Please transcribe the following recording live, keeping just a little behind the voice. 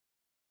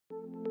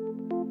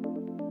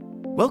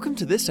Welcome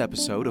to this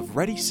episode of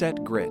Ready,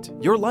 Set, Grit,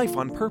 Your Life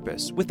on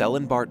Purpose with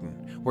Ellen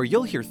Barton, where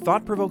you'll hear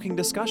thought-provoking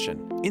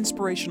discussion,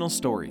 inspirational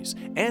stories,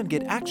 and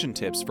get action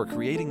tips for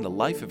creating the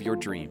life of your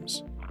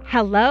dreams.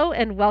 Hello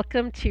and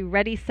welcome to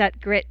Ready, Set,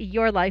 Grit,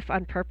 Your Life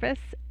on Purpose,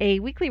 a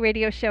weekly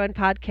radio show and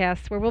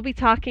podcast where we'll be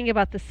talking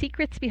about the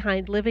secrets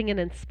behind living an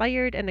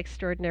inspired and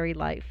extraordinary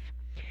life.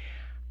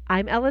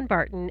 I'm Ellen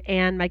Barton,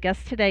 and my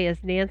guest today is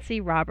Nancy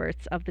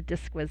Roberts of the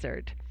Disc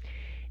Wizard.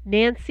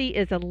 Nancy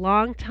is a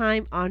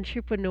longtime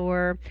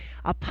entrepreneur,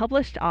 a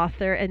published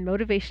author, and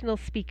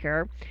motivational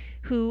speaker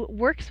who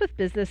works with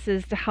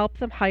businesses to help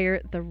them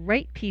hire the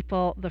right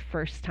people the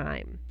first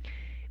time.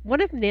 One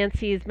of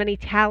Nancy's many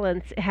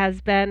talents has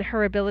been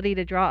her ability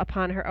to draw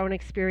upon her own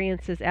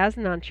experiences as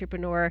an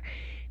entrepreneur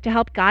to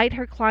help guide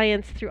her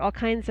clients through all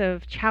kinds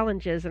of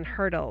challenges and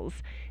hurdles.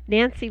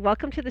 Nancy,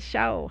 welcome to the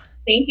show.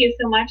 Thank you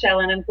so much,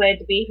 Ellen. I'm glad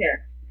to be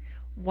here.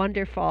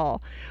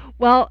 Wonderful.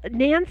 Well,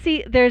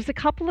 Nancy, there's a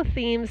couple of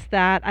themes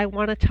that I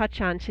want to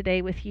touch on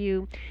today with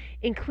you,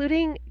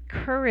 including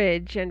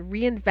courage and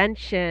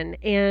reinvention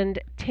and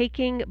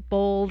taking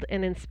bold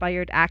and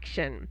inspired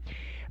action.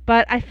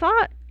 But I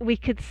thought we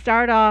could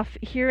start off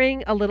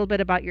hearing a little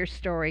bit about your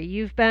story.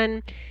 You've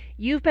been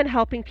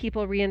helping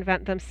people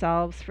reinvent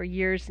themselves for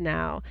years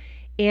now.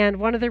 And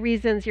one of the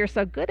reasons you're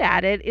so good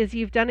at it is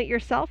you've done it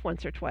yourself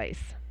once or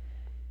twice.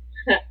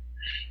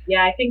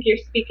 Yeah, I think you're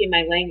speaking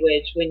my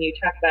language when you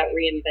talk about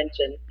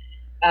reinvention.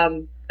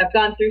 I've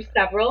gone through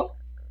several,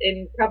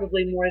 and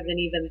probably more than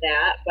even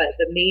that, but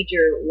the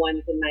major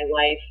ones in my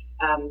life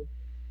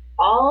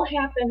all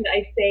happened,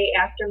 I'd say,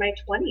 after my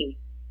 20s.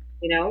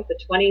 You know, the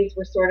 20s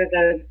were sort of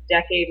the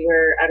decade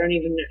where I don't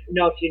even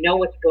know if you know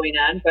what's going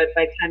on, but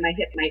by the time I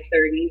hit my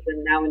 30s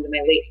and now into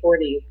my late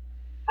 40s,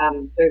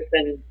 there's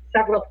been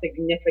several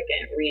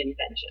significant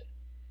reinventions.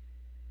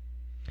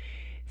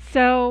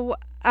 So,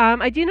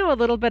 I do know a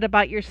little bit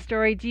about your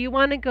story. Do you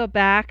want to go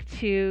back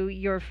to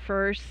your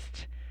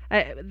first,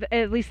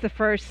 at least the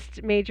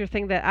first major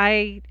thing that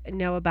I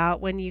know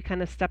about when you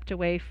kind of stepped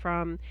away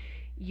from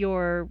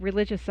your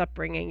religious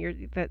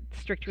upbringing, that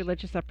strict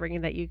religious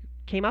upbringing that you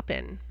came up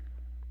in?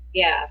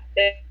 Yeah,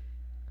 that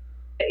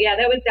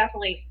was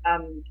definitely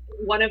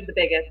one of the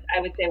biggest,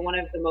 I would say one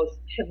of the most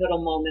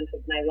pivotal moments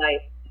of my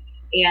life.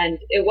 And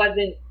it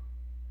wasn't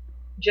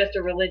just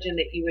a religion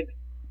that you would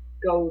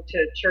go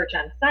to church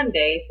on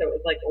Sunday, so it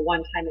was like a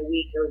one time a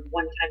week or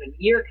one time a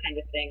year kind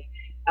of thing.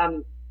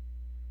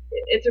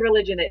 It's a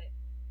religion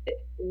that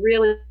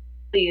really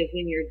is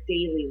in your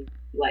daily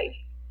life.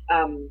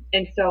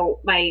 And so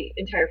my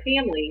entire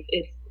family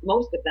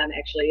most of them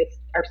actually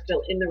are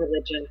still in the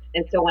religion.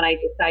 And so when I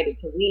decided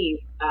to leave,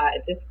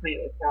 at this point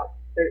it was about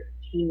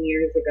 13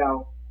 years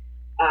ago,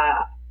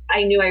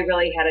 I knew I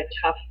really had a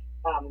tough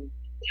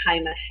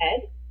time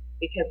ahead,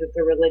 because it's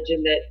a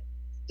religion that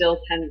still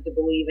tends to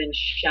believe in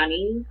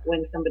shunning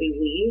when somebody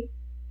leaves.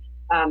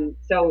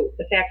 So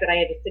the fact that I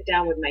had to sit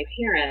down with my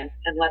parents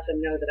and let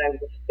them know that I was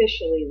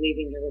officially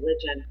leaving the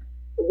religion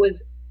was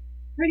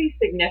pretty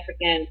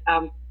significant,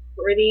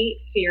 pretty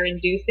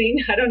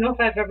fear-inducing. I don't know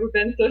if I've ever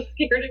been so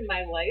scared in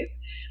my life.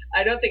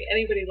 I don't think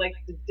anybody likes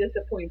to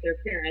disappoint their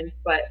parents,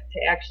 but to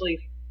actually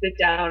sit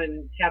down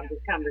and have this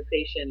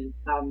conversation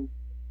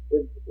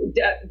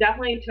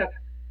definitely took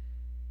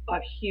a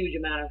huge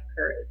amount of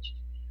courage.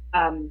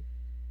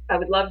 I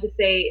would love to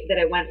say that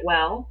it went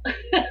well,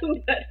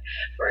 but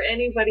for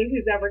anybody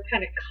who's ever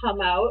kind of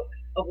come out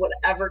of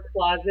whatever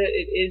closet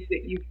it is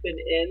that you've been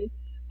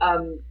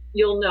in,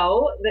 you'll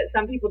know that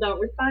some people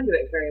don't respond to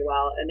it very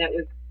well. And that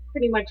was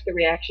pretty much the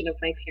reaction of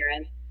my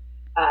parents.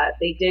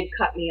 They did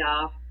cut me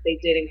off. They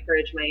did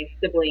encourage my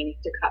siblings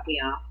to cut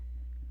me off.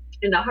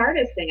 And the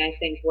hardest thing, I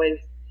think, was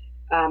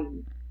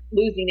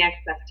losing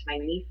access to my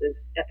nieces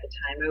at the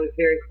time. I was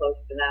very close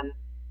to them.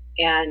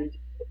 And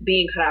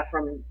being cut off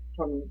from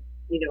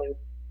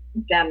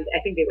them, I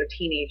think they were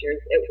teenagers.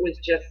 It was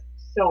just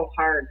so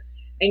hard.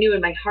 I knew in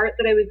my heart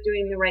that I was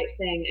doing the right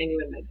thing. I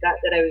knew in my gut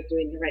that I was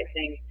doing the right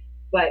thing.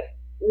 But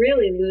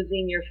really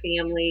losing your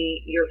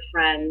family, your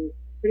friends,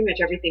 pretty much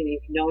everything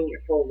you've known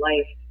your whole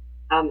life,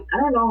 I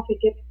don't know if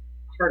it gets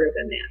harder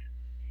than that.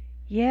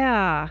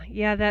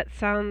 Yeah, that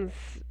sounds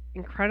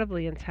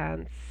incredibly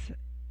intense.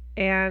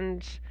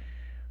 And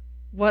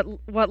what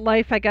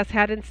life, I guess,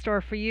 had in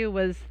store for you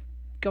was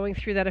going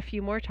through that a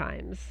few more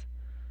times.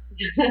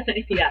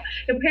 Yeah,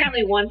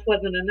 apparently once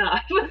wasn't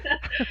enough.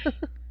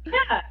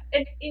 Yeah,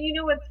 and you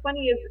know what's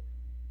funny is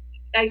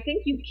I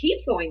think you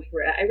keep going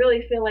through it. I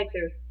really feel like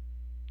there's,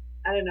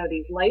 I don't know,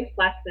 these life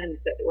lessons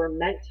that we're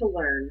meant to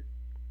learn,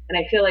 and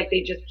I feel like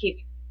they just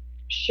keep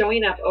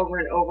showing up over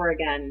and over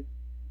again.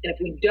 And if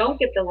we don't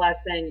get the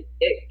lesson,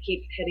 it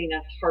keeps hitting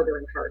us harder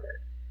and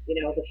harder.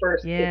 You know, the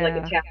first is like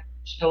a tap on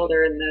the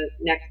shoulder, and the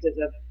next is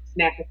a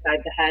smack beside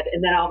the head,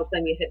 and then all of a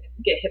sudden you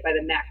get hit by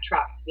the Mack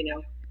truck,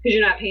 because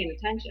you're not paying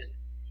attention.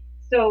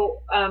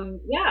 So,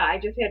 I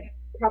just had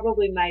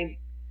probably my,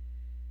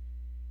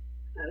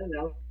 I don't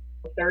know,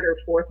 third or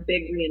fourth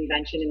big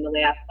reinvention in the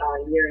last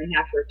year and a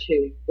half or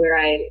two, where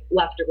I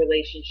left a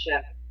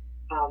relationship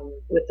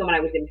with someone I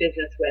was in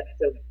business with.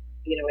 So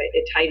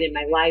it tied in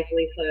my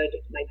livelihood,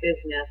 my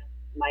business,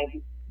 my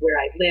where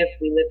I lived,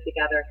 we lived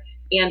together,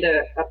 and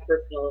a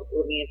personal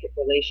romantic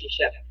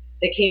relationship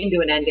that came to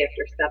an end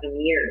after 7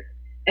 years.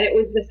 And it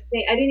was the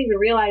same. I didn't even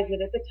realize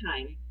it at the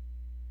time.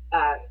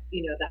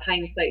 The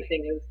hindsight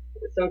thing is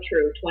so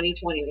true.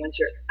 2020, once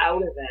you're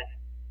out of it,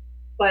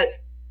 but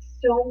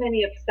so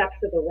many of steps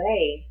of the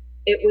way,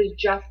 it was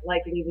just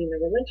like leaving the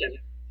religion.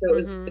 So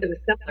Mhm. it was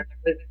similar.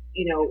 It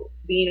was,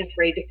 being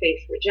afraid to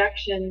face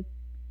rejection,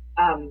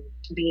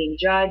 being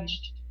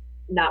judged,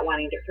 not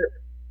wanting to hurt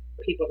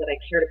people that I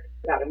cared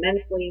about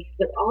immensely.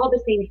 There's all the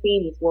same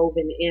themes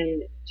woven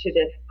into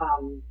this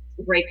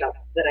breakup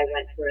that I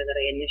went through, that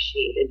I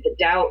initiated. The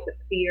doubt, the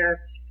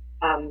fear.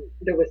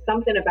 There was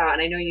something about,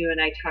 and I know you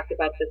and I talked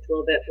about this a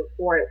little bit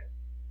before.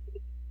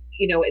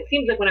 It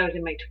seems like when I was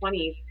in my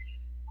 20s,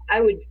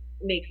 I would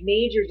make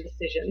major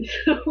decisions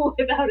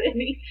without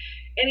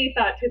any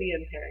thought to the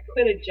impact.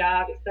 Quit a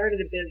job, started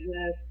a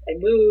business, I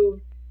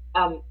moved,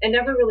 and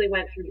never really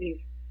went through these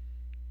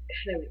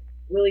kind of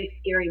really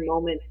scary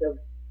moments of,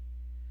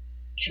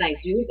 can I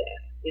do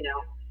this?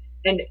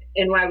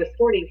 And when I was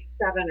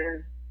 47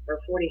 or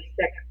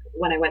 46,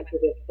 when I went through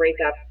this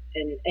breakup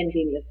and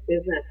ending this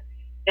business,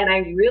 and I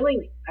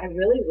really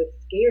was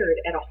scared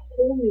at a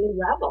whole new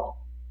level.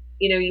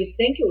 You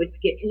think it would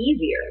get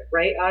easier,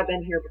 right? Oh, I've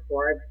been here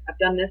before. I've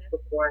done this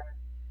before,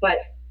 but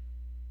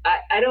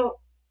I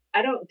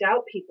don't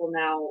doubt people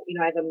now.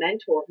 I have a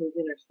mentor who's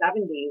in her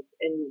 70s,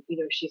 and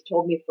she's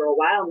told me for a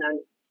while now,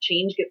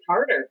 change gets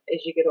harder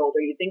as you get older.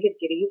 You think it'd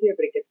get easier,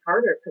 but it gets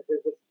harder because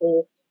there's this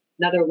whole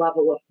another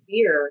level of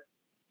fear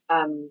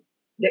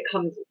that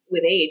comes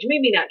with age.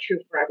 Maybe not true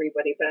for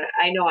everybody, but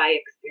I know I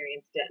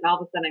experienced it. And all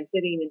of a sudden, I'm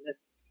sitting in this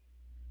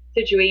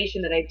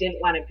situation that I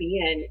didn't want to be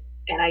in,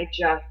 and I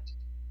just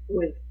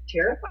was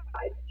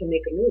terrified to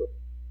make a move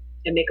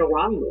and make a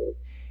wrong move.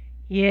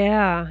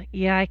 Yeah,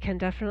 yeah, I can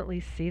definitely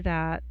see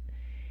that.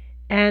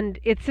 And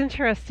it's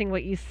interesting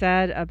what you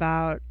said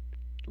about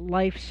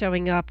life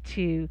showing up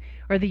to,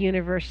 or the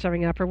universe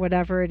showing up, or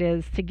whatever it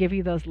is, to give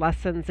you those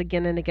lessons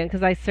again and again.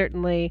 Because I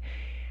certainly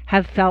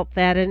have felt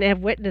that and have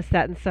witnessed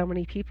that in so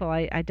many people.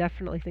 I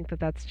definitely think that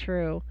that's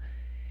true.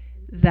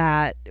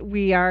 That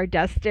we are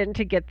destined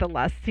to get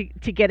the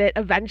to get it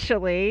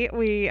eventually.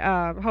 We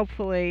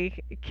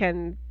hopefully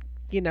can,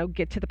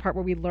 get to the part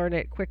where we learn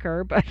it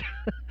quicker. But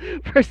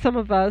for some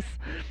of us,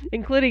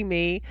 including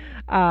me,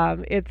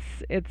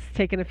 it's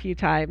taken a few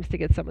times to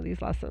get some of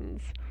these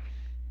lessons.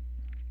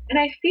 And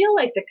I feel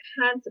like the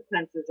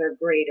consequences are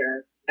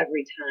greater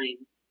every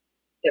time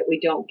that we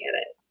don't get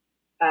it.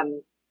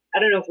 I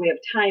don't know if we have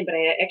time, but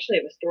I actually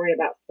have a story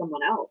about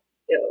someone else.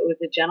 It was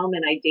a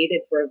gentleman I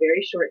dated for a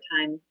very short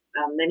time,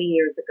 many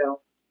years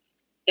ago,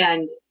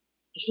 and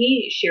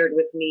he shared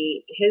with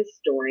me his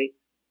story.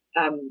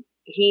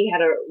 He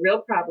had a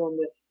real problem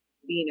with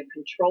being a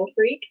control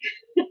freak,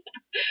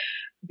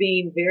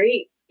 being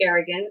very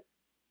arrogant,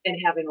 and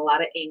having a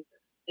lot of anger.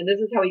 And this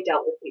is how he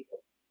dealt with people.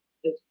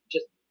 It's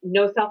just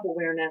no self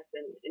awareness,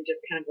 and just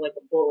kind of like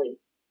a bully.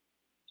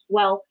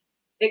 Well,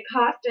 it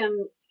cost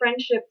him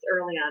friendships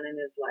early on in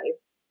his life.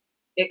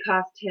 It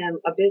cost him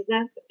a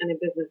business and a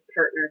business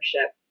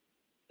partnership,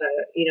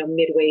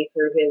 midway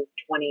through his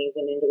 20s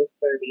and into his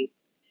 30s.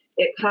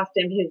 It cost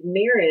him his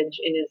marriage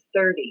in his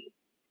 30s.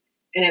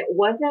 And it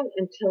wasn't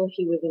until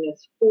he was in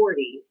his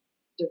 40s,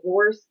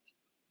 divorced,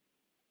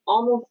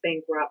 almost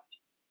bankrupt,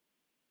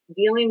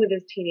 dealing with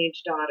his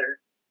teenage daughter,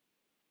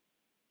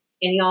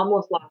 and he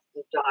almost lost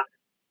his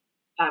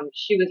daughter.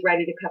 She was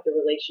ready to cut the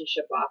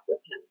relationship off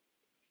with him.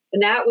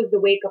 And that was the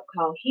wake up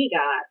call he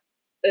got.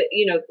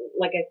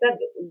 Like I said,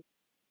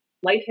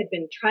 life had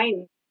been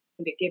trying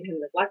to give him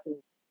this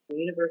lesson. The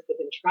universe had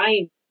been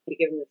trying to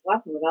give him this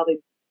lesson with all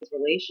these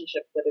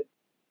relationships that had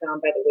gone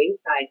by the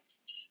wayside.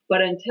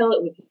 But until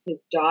it was his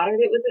daughter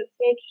that was at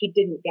stake, he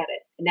didn't get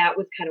it. And that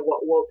was kind of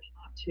what woke him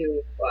up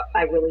to,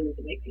 I really need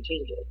to make the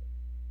changes.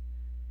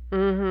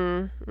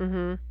 Mhm.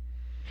 Mhm.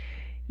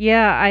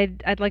 Yeah,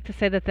 I'd like to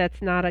say that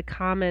that's not a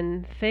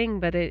common thing,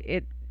 but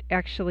it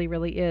actually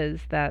really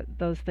is, that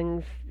those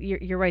things,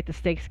 you're right, the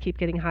stakes keep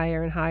getting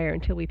higher and higher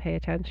until we pay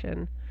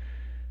attention.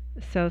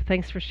 So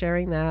thanks for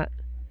sharing that.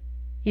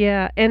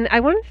 Yeah, and I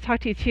wanted to talk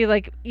to you too,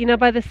 like,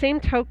 by the same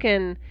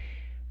token,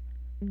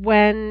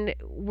 when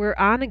we're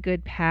on a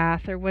good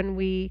path, or when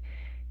we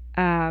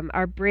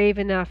are brave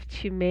enough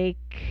to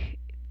make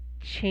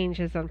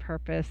changes on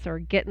purpose, or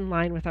get in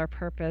line with our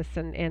purpose,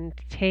 and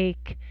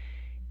take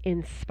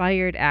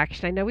inspired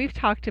action. I know we've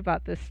talked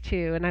about this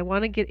too, and I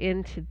want to get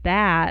into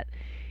that,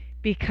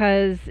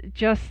 because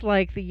just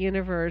like the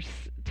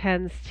universe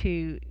tends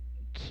to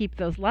keep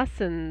those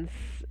lessons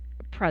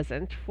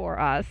present for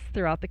us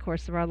throughout the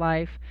course of our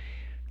life,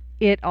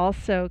 it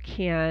also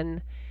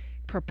can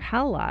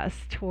propel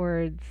us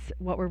towards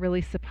what we're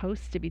really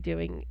supposed to be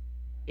doing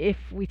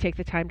if we take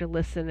the time to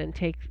listen and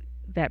take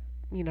that,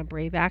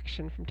 brave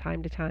action from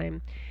time to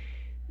time.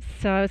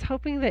 So I was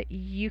hoping that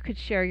you could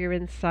share your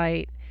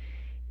insight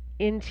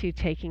into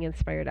taking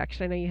inspired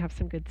action. I know you have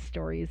some good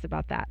stories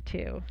about that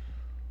too.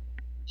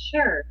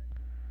 Sure.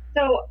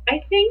 So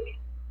I think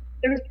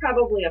there's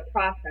probably a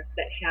process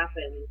that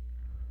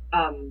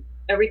happens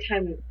every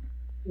time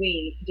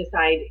we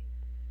decide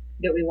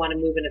that we want to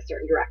move in a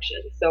certain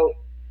direction. So,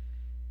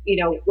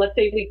 let's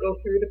say we go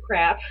through the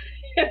crap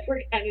and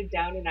we're kind of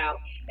down and out.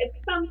 At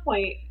some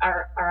point,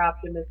 our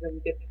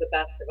optimism gets the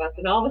best of us,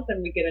 and all of a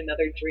sudden we get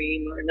another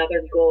dream or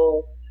another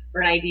goal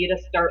or an idea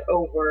to start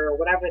over or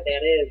whatever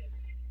that is.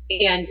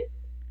 And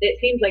it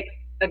seems like,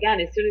 again,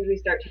 as soon as we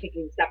start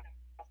taking steps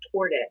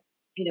toward it,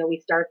 we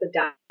start the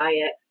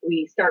diet,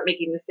 we start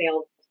making the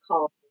sales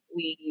calls,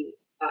 we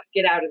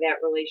get out of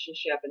that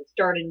relationship and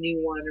start a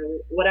new one or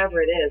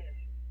whatever it is.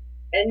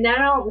 And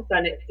then all of a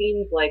sudden it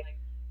seems like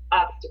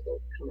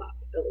obstacles come up.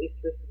 At least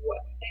this is what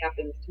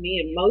happens to me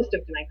and most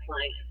of my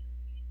clients.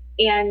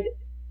 And,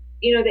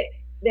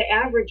 the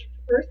average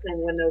person,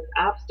 when those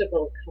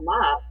obstacles come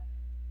up,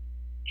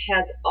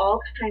 has all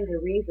kinds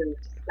of reasons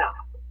to stop.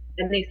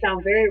 And they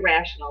sound very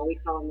rational. We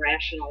call them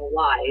rational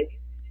lies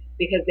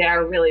because they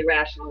are really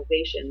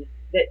rationalizations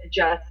that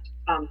just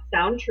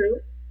sound true.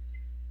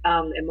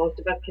 And most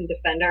of us can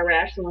defend our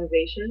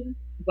rationalizations,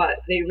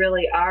 but they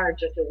really are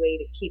just a way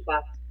to keep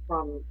us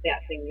from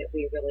that thing that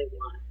we really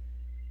want.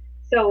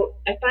 So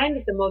I find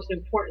that the most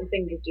important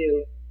thing to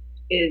do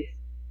is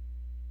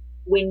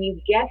when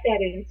you get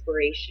that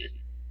inspiration,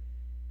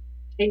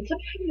 and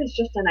sometimes it's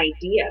just an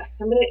idea.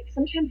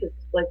 Sometimes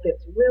it's like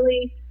it's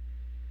really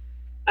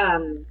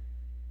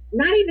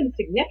not even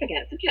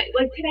significant. Sometimes,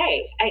 like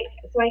today, I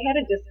had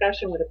a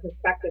discussion with a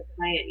prospective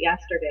client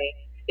yesterday.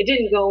 It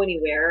didn't go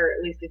anywhere, or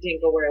at least it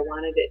didn't go where I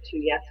wanted it to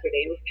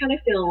yesterday. I was kind of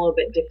feeling a little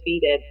bit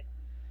defeated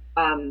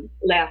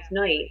last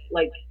night.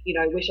 Like,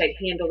 I wish I'd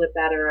handled it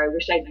better. I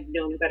wish I'd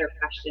known better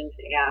questions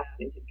to ask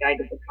and to guide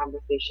the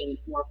conversation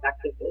more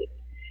effectively.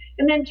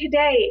 And then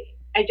today,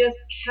 I just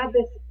had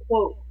this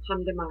quote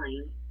come to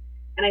mind.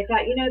 And I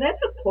thought,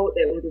 that's a quote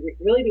that would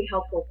really be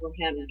helpful for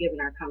him given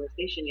our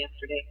conversation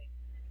yesterday.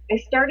 I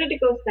started to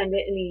go send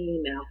it in an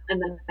email,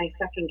 and then I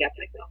second guessed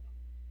myself.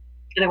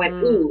 And I went,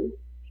 ooh,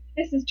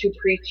 this is too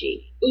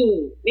preachy.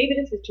 Ooh, maybe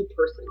this is too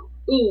personal.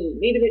 Ooh,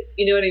 maybe this,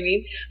 you know what I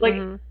mean? Like,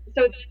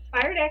 so the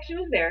inspired action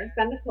was there.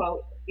 Send the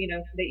quote,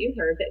 that you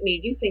heard that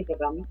made you think of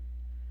them.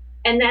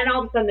 And then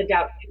all of a sudden the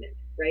doubts come in,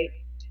 right?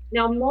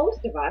 Now,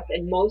 most of us,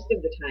 and most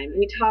of the time,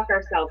 we talk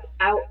ourselves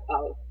out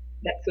of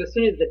that. So as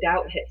soon as the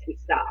doubt hits, we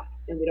stop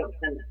and we don't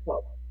send the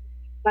quote.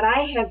 But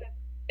I have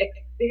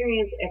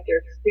experience after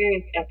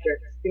experience after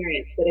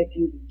experience that if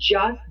you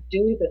just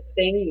do the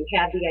thing you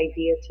had the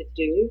idea to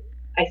do,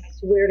 I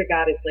swear to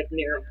God, it's like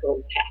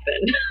miracles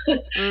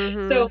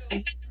happen. So,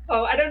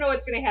 I don't know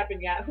what's going to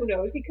happen yet. Who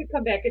knows? He could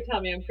come back and tell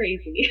me I'm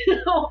crazy.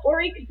 Or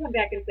he could come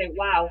back and say,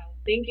 wow,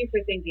 thank you for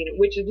thinking,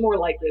 which is more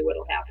likely what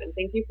will happen.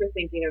 Thank you for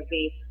thinking of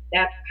me.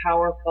 That's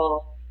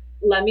powerful.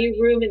 Let me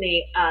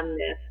ruminate on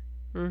this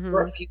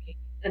for a few weeks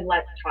and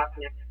let's talk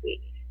next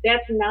week.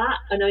 That's not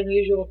an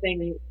unusual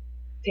thing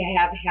to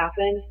have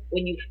happen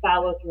when you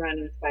follow through on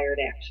inspired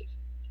action.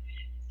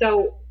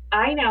 So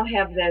I now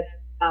have this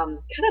kind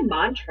of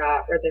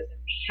mantra or this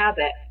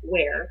habit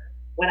where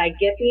when I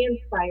get the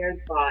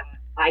inspired thought,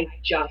 I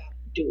just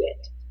do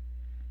it.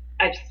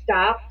 I've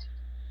stopped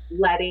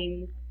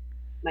letting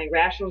my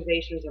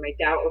rationalizations or my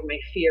doubt or my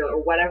fear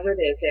or whatever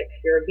it is, that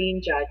fear of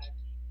being judged,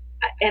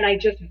 and I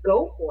just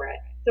go for it.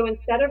 So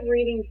instead of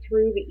reading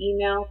through the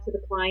email to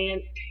the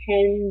client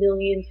 10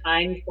 million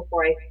times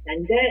before I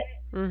send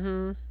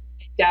it,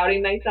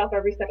 doubting myself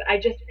every step, I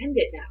just send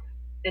it now.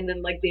 And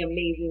then like the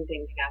amazing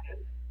things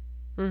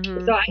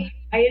happen. So I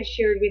had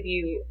shared with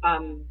you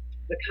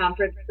the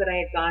conference that I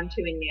had gone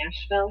to in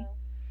Nashville.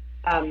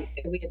 And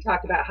we had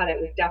talked about how that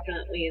was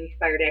definitely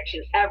inspired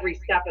action every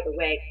step of the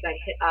way because I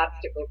hit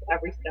obstacles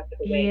every step of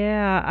the way.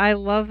 Yeah, I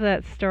love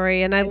that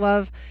story, and I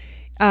love.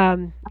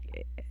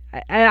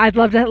 I'd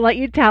love to let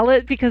you tell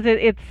it because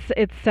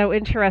it's so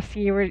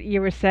interesting.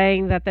 You were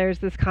saying that there's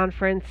this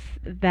conference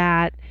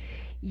that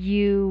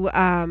you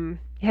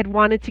had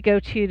wanted to go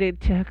to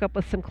hook up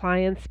with some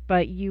clients,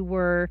 but you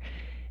were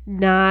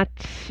not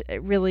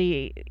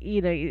really,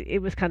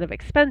 it was kind of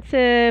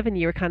expensive, and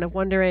you were kind of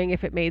wondering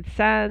if it made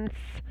sense.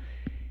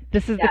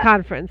 This is the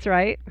conference,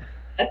 right?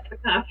 That's the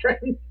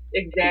conference,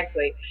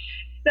 exactly.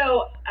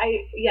 So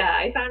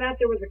I found out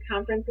there was a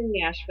conference in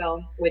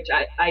Nashville, which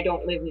I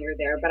don't live near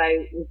there, but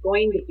I was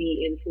going to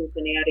be in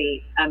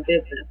Cincinnati on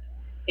business.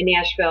 In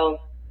Nashville,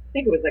 I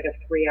think it was like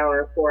a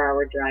 3-hour,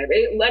 4-hour drive.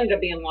 It ended up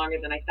being longer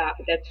than I thought,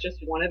 but that's just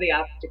one of the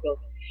obstacles.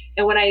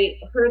 And when I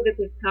heard that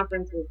this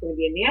conference was going to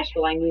be in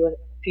Nashville, I knew a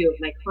few of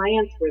my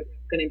clients were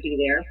going to be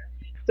there.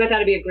 So I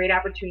thought it'd be a great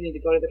opportunity to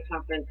go to the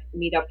conference,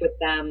 meet up with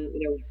them,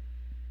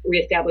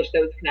 reestablish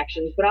those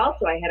connections. But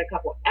also I had a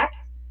couple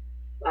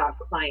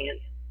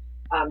ex-clients,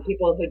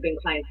 people who had been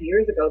clients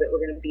years ago that were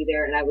going to be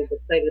there, and I was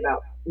excited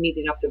about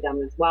meeting up with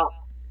them as well.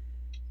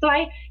 So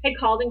I had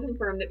called and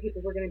confirmed that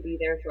people were going to be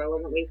there, so I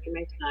wasn't wasting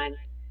my time.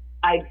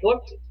 I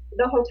booked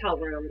the hotel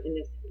room in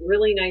this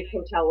really nice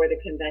hotel where the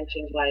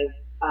convention was.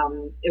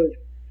 It was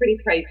pretty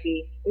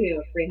pricey,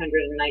 $300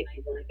 a night,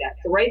 something like that.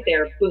 So right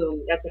there,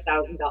 boom, that's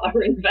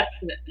 $1,000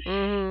 investment.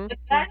 And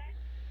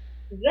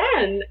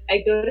then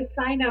I go to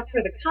sign up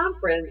for the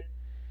conference,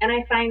 And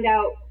I find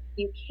out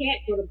you can't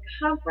go to the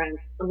conference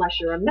unless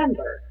you're a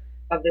member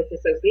of this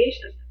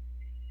association.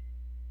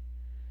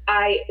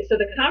 So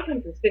the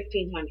conference is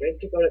 $1,500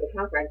 to go to the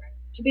conference.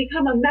 To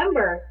become a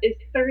member is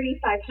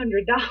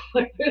 $3,500.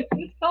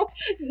 So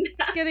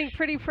It's getting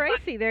pretty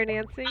pricey there,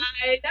 Nancy.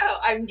 I know.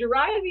 I'm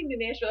driving to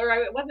Nashville, or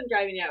I wasn't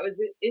driving yet. I was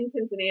in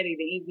Cincinnati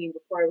the evening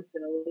before I was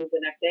going to leave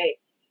the next day.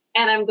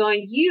 And I'm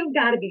going, you've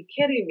got to be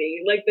kidding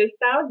me. Like this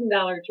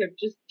 $1,000 trip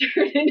just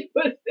turned into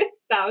a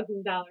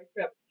 $6,000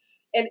 trip.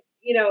 And,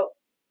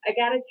 I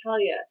got to tell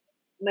you,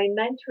 my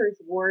mentor's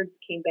words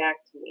came back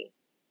to me.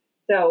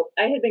 So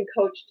I had been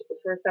coached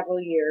for several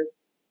years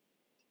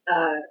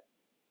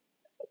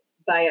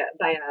by a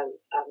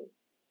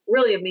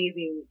really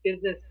amazing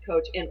business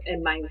coach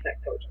and mindset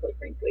coach, quite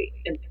frankly,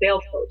 and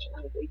sales coach.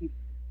 Honestly, he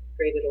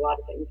created a lot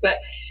of things. But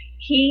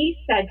he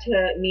said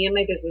to me and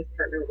my business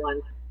partner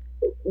once,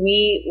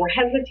 we were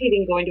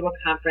hesitating going to a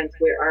conference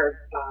where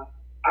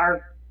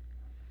our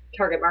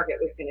target market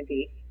was going to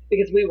be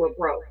because we were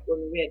broke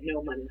when we had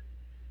no money.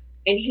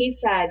 And he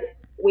said,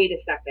 wait a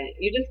second,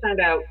 you just found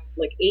out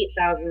like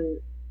 8,000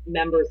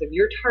 members of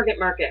your target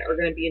market are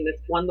going to be in this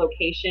one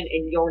location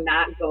and you're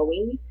not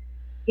going.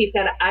 He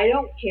said, I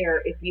don't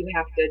care if you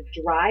have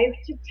to drive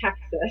to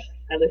Texas,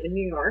 I live in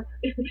New York,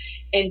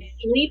 and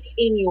sleep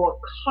in your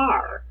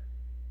car,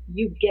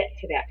 you get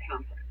to that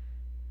conference.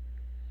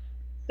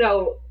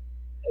 So,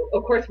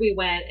 of course, we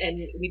went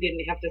and we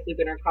didn't have to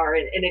sleep in our car,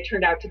 and it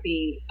turned out to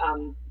be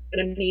an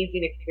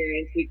amazing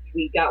experience.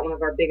 We got one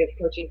of our biggest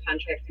coaching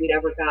contracts we'd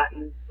ever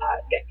gotten,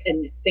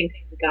 and thank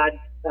God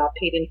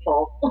paid in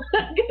full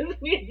because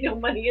we had no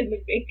money in the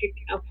bank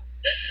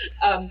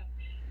account.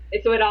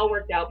 So it all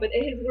worked out. But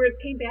his words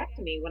came back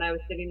to me when I was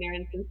sitting there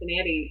in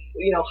Cincinnati,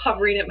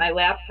 hovering at my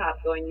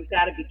laptop going, you've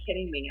got to be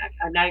kidding me.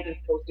 I'm not even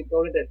supposed to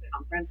go to this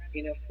conference,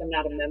 because I'm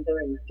not a member,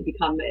 and to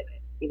become it,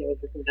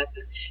 as this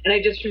investment. And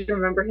I just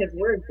remember his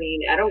words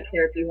saying, I don't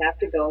care if you have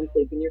to go and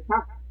sleep in your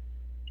car.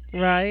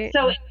 Right.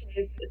 So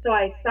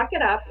I suck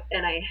it up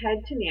and I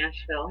head to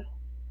Nashville,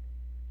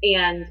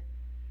 and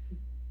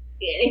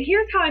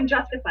here's how I'm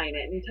justifying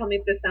it, and tell me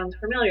if this sounds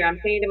familiar. I'm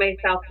saying to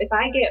myself, if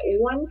I get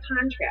one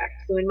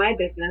contract, so in my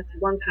business,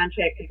 one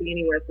contract could be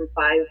anywhere from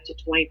 $5,000 to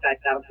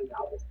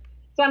 $25,000.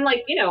 So I'm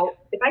like,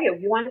 if I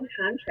get one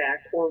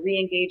contract or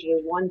re-engage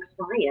with one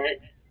client,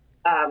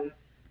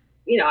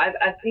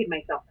 I've paid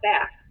myself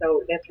back.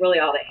 So that's really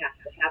all that has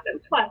to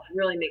happen. Plus, it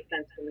really makes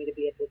sense for me to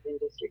be at this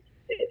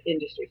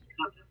industry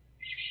conference.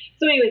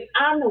 So anyways,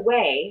 on the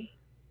way,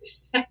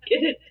 I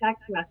get a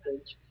text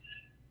message.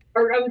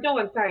 No,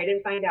 I'm sorry, I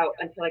didn't find out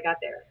until I got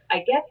there.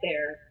 I get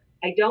there,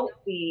 I don't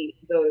see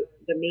the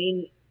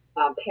main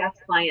past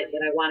client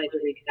that I wanted to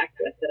reconnect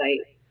with, that I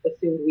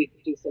assumed we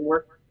could do some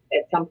work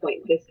at some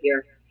point this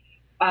year.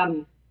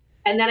 And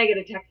then I get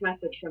a text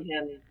message from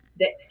him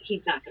that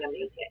he's not going to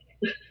make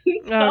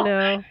it. So, oh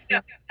no.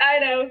 I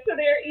know. So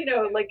there,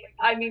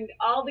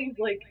 all these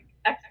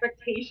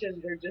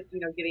expectations are just,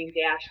 getting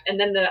dashed. And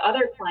then the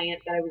other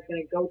client that I was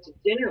going to go to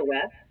dinner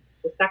with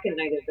the second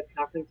night of the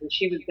conference, and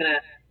she was going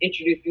to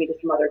introduce me to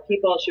some other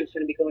people. She was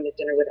going to be going to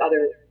dinner with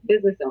other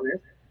business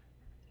owners.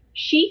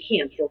 She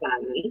canceled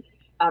on me.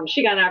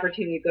 She got an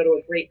opportunity to go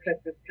to a great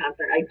Christmas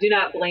concert. I do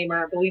not blame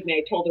her. Believe me,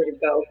 I told her to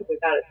go because I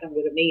thought it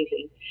sounded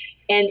amazing.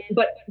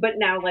 But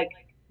now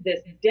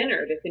this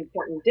dinner, this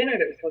important dinner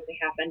that was supposed to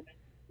happen,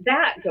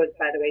 that goes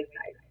by the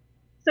wayside.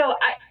 So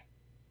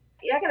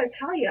I got to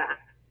tell you,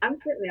 I'm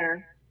sitting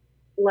there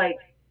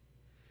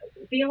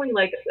feeling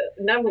like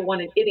number one,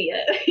 an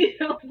idiot,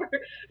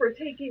 for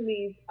taking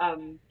these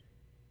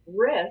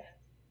risks,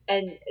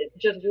 and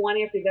just one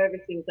after the other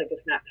seems like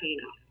it's not paying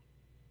off.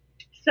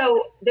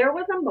 So there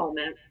was a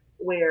moment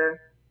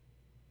where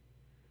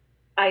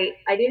I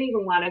didn't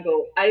even want to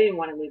go. I didn't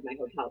want to leave my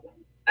hotel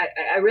room.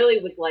 I really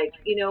was like,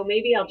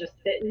 maybe I'll just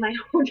sit in my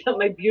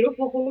my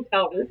beautiful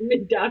hotel room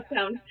in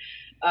downtown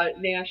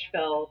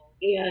Nashville,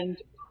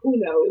 and who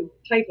knows,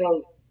 type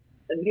of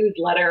a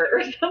newsletter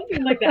or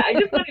something like that. I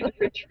just wanted to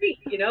retreat,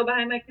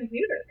 behind my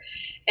computer.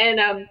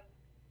 And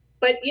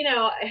but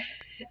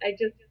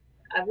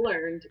I've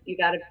learned you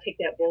got to take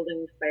that bold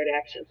and inspired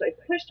action. So I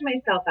pushed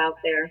myself out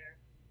there.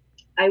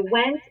 I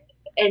went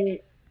and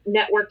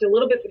networked a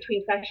little bit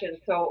between sessions.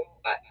 So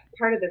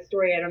part of the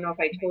story, I don't know if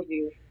I told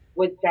you,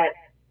 was that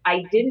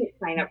I didn't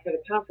sign up for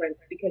the conference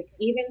because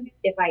even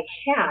if I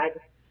had,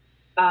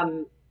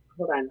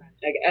 hold on,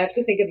 I have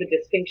to think of the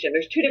distinction.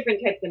 There's two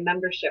different types of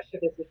membership for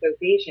this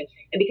association.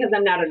 And because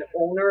I'm not an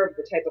owner of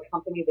the type of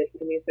company that's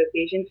in the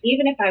association,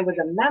 even if I was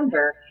a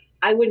member,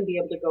 I wouldn't be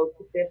able to go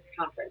to this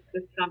conference.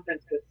 This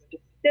conference was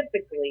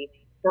specifically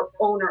for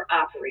owner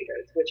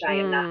operators, which I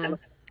am not. I'm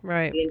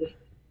right. The industry.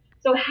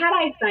 So had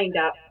I signed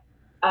up,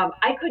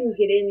 I couldn't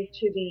get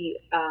into the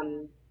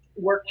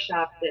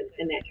workshops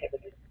and that type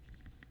of thing.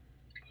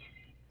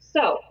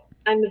 So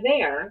I'm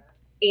there,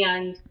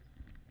 and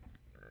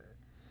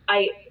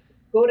I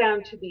go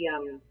down to the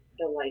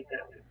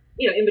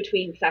in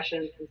between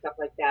sessions and stuff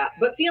like that,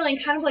 but feeling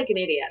kind of like an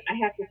idiot, I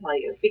have to tell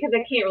you, because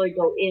I can't really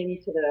go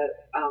into the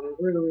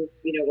room,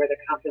 where the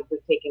conference is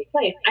taking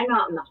place. I'm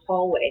out in the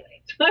hallway,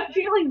 so I'm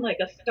feeling like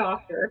a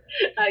stalker,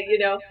 you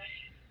know.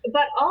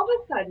 But all of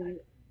a sudden,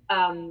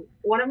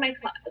 one of my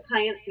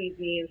clients sees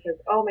me and says,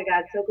 "Oh my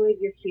God, so glad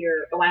you're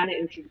here. Oh, I want to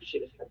introduce you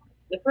to someone."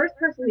 The first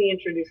person he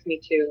introduced me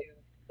to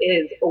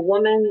is a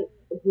woman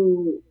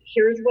who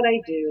hears what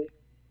I do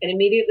and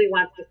immediately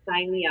wants to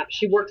sign me up.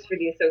 She works for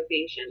the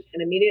association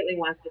and immediately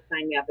wants to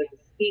sign me up as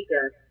a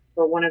speaker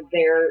for one of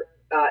their,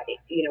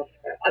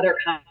 other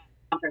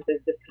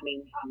conferences this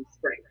coming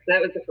spring. So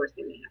that was the first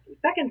thing that happened.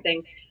 The second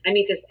thing, I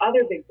meet this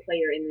other big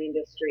player in the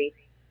industry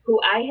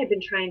who I had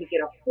been trying to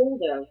get a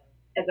hold of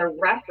as a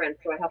reference.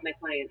 So I help my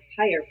clients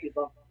hire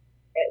people,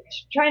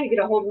 trying to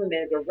get a hold of him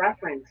as a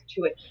reference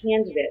to a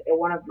candidate that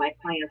one of my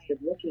clients was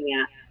looking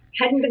at.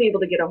 Hadn't been able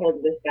to get a hold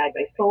of this guy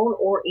by phone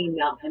or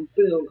email, and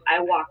boom, I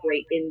walk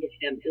right into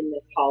him in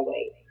this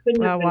hallway.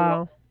 Couldn't have Oh, been more.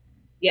 wow.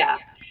 Yeah.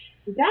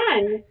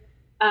 Then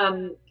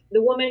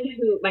the woman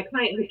my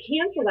client who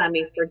canceled on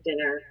me for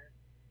dinner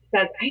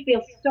says, "I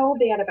feel so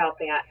bad about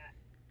that.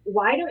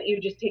 Why don't you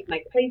just take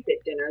my place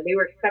at dinner? They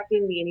were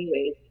expecting me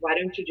anyways. Why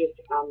don't you just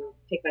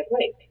take my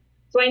place?"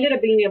 So I ended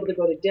up being able to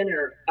go to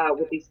dinner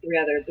with these three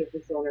other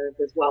business owners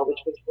as well, which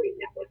was great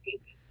networking.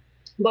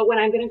 But when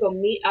I'm going to go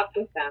meet up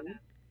with them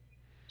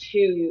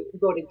to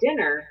go to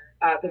dinner,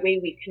 the way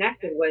we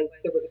connected was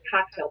there was a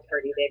cocktail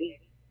party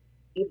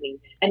that evening.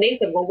 And they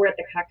said, "Well, we're at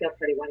the cocktail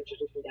party. Why don't you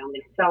just go down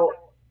there?" So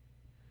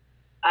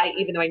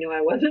even though I knew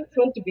I wasn't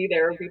supposed to be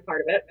there or be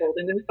part of it,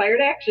 Golden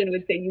Inspired Action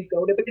would say, "You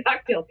go to the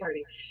cocktail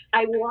party."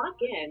 I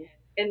walk in,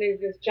 and there's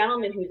this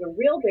gentleman who's a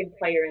real big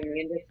player in the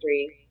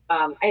industry.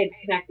 I had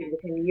connected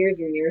with him years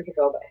and years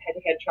ago, but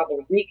had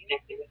trouble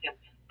reconnecting with him.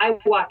 I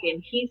walk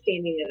in, he's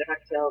standing at a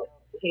cocktail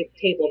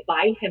table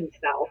by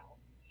himself.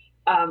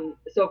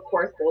 So of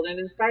course, Golden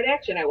Inspired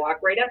Action. I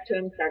walk right up to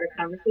him, start a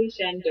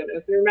conversation. Don't know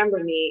if you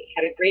remember me.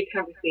 Had a great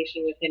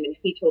conversation with him, and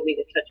he told me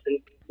to touch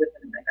base with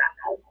him when I got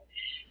home.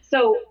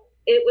 So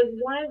it was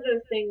one of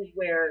those things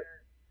where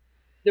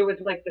there was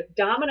like this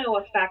domino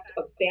effect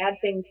of bad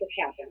things that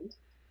happened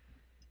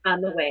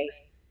on the way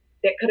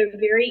that could have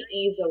very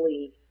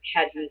easily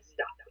had me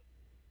stop.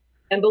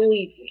 And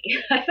believe me,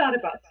 I thought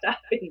about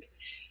stopping.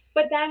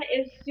 But then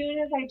as soon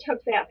as I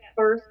took that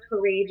first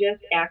courageous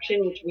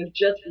action, which was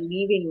just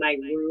leaving my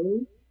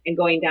room and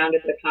going down to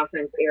the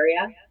conference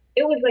area,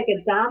 it was like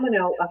a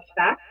domino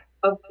effect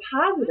of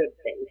positive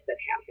things that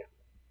happened.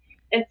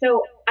 And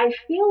so I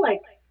feel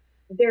like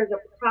there's a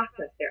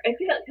process there. I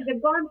feel because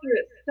I've gone through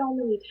it so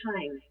many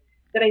times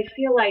that I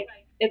feel like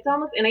it's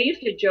almost, and I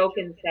used to joke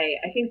and say,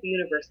 I think the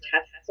universe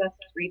tests us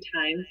 3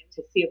 times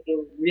to see if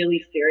we're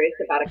really serious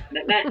about a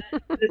commitment.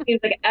 It seems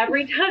like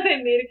every time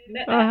I made a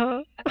commitment,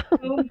 Uh-huh.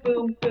 boom,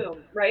 boom,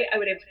 boom, right? I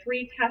would have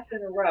 3 tests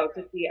in a row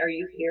to see, are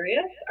you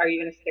serious? Are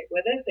you going to stick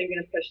with it? Are you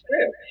going to push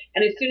through?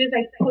 And as soon as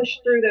I push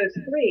through those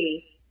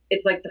 3,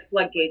 it's like the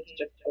floodgates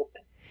just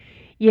open.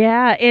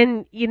 Yeah,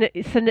 and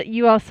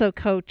you also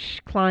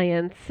coach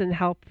clients and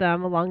help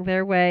them along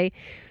their way.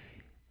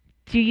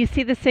 Do you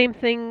see the same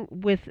thing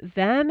with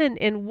them?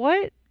 And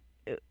what,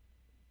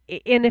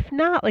 and if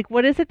not, like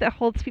what is it that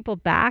holds people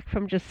back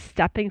from just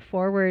stepping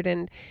forward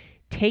and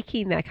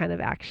taking that kind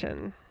of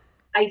action?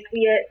 I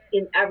see it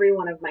in every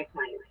one of my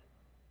clients,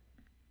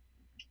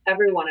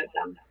 every one of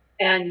them.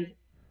 And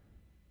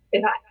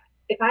if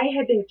I if I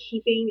had been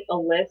keeping a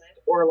list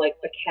or like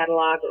a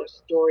catalog or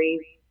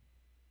stories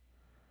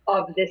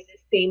of this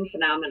same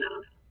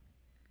phenomenon,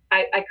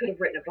 I could have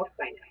written a book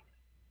by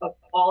now of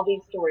all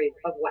these stories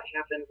of what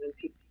happens when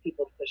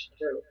people push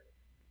through.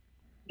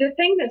 The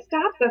thing that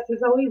stops us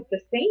is always the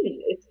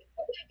same. It's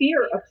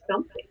fear of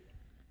something.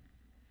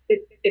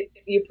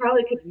 You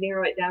probably could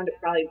narrow it down to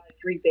probably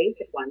 3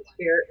 basic ones: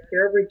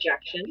 fear of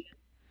rejection,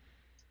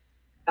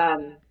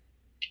 um,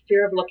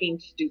 fear of looking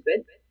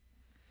stupid,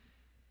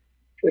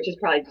 which is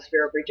probably just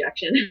fear of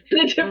rejection in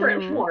a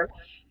different Mm. form,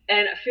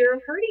 and a fear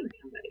of hurting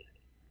somebody.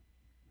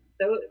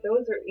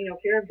 Those are,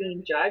 fear of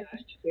being judged,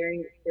 fear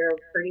of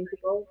hurting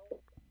people,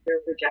 fear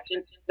of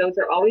rejection. Those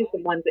are always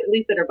the ones, at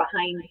least that are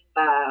behind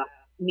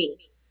me.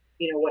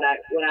 When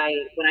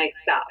I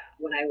stop,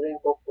 when I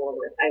won't go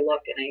forward, I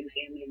look and I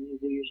examine, and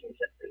these are usually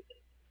just 3 things.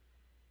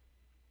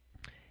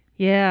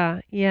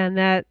 Yeah, yeah, and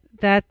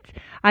that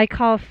I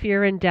call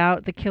fear and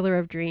doubt the killer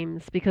of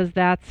dreams because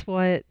that's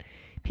what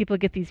people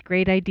get these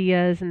great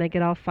ideas and they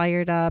get all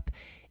fired up,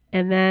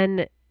 and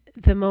then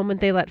the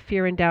moment they let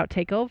fear and doubt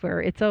take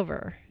over, it's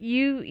over.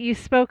 You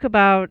spoke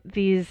about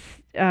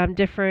these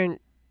different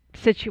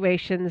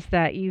situations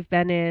that you've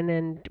been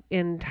in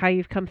and how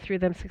you've come through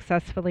them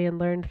successfully and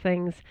learned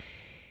things.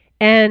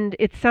 And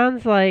it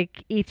sounds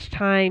like each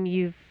time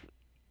you've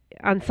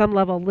on some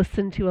level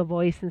listen to a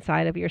voice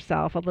inside of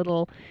yourself, a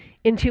little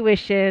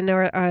intuition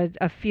or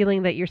a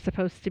feeling that you're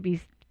supposed to be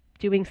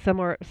doing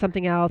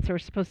something else or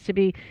supposed to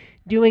be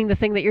doing the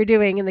thing that you're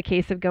doing in the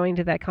case of going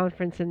to that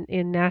conference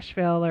in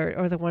Nashville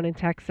or the one in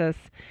Texas.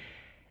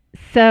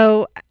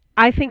 So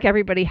I think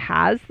everybody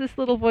has this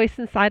little voice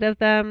inside of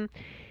them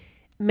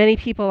many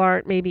people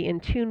aren't maybe in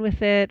tune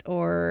with it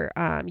or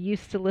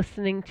used to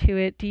listening to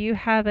it. Do you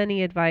have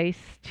any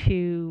advice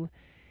to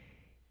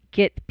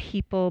get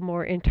people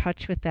more in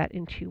touch with that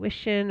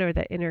intuition or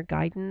that inner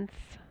guidance?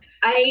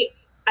 I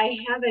I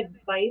have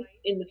advice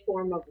in the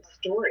form of a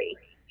story.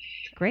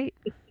 Great.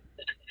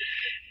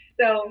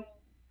 So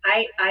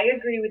I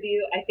agree with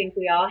you. I think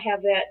we all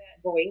have that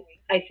voice.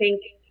 I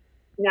think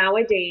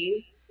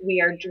nowadays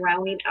we are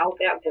drowning out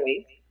that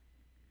voice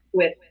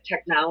with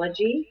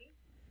technology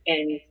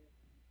and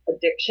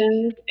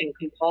addictions and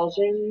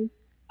compulsions,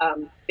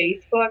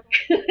 Facebook.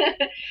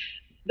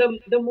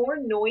 The more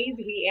noise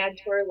we add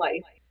to our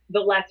life,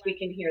 the less we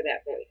can hear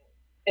that voice.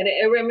 And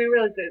I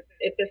realize that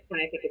at this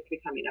point, I think it's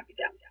becoming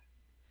epidemic.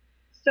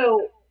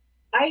 So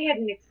I had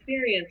an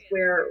experience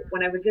where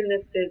when I was in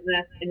this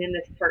business and in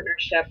this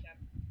partnership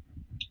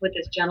with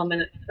this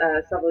gentleman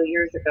several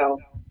years ago,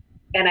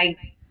 and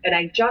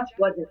I just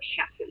wasn't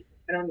happy.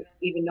 I don't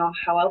even know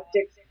how else to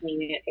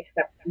explain it,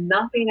 except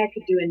nothing I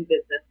could do in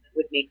business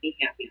would make me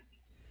happy.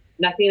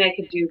 Nothing I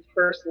could do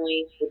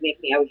personally would make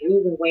me. I was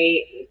losing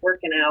weight, I was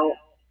working out.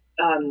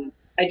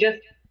 I just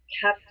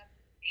kept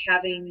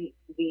having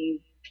these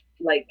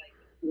like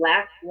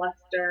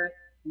lackluster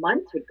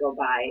months would go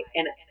by,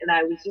 and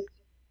I was just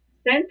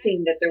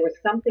sensing that there was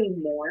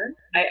something more.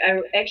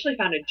 I actually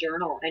found a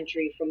journal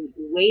entry from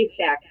way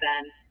back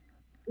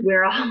then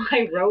where all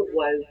I wrote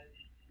was,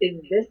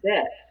 "Is this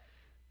it?"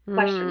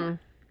 Question mark. Mm.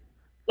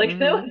 Like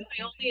that Mhm. was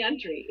my only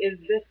entry. Is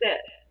this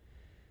it?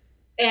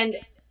 And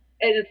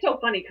and it's so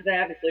funny because I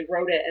obviously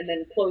wrote it and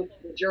then closed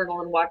the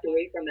journal and walked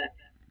away from it.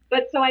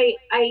 But so I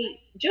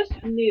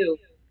just knew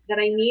that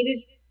I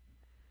needed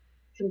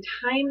some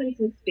time and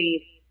some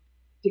space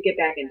to get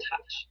back in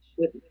touch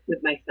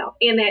with myself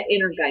and that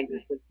inner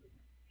guidance.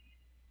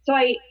 So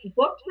I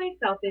booked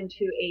myself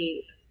into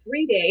a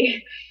 3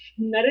 day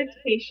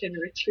meditation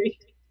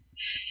retreat.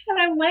 And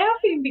I'm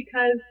laughing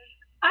because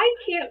I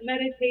can't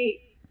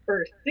meditate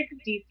for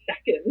 60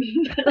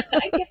 seconds.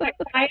 I cannot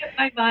quiet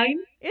my mind.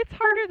 It's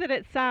harder than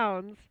it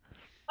sounds.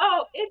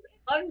 Oh, it's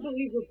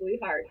unbelievably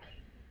hard.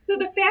 So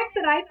the fact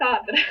that I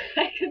thought that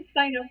I could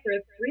sign up for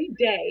a 3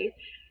 day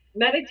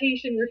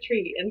meditation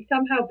retreat and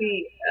somehow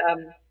be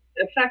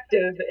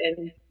effective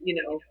and,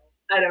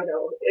 I don't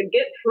know,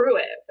 get through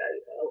it,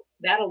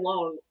 that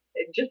alone,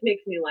 it just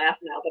makes me laugh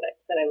now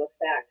that I look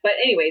back. But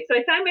anyway, so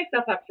I signed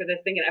myself up for this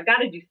thinking I've got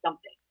to do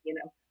something.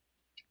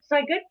 So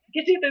I get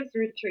to this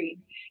retreat.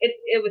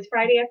 It was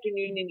Friday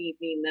afternoon and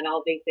evening, then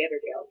all day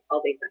Saturday,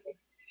 all day Sunday.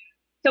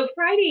 So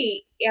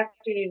Friday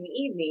afternoon and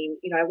evening,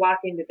 I walk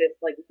into this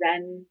like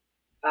Zen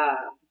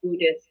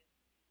Buddhist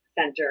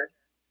center,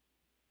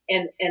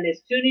 and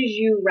as soon as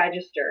you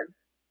register,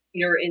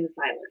 you're in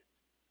silence,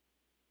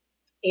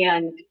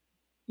 and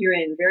you're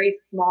in very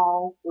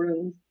small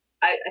rooms.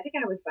 I think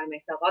I was by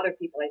myself. Other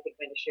people, I think,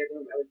 might have shared a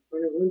room. I was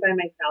in a room by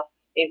myself.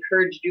 They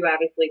encouraged you,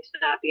 obviously, to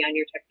not be on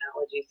your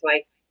technology, so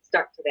I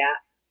stuck to that.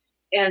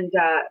 And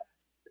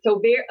so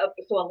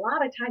a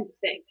lot of time to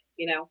think.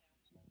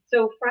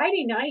 So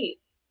Friday night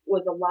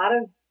was a lot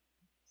of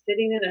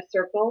sitting in a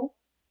circle,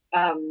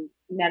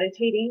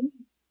 meditating,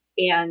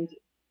 and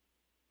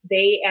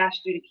they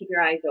asked you to keep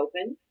your eyes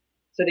open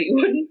so that you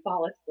wouldn't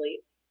fall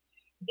asleep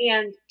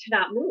and to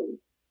not move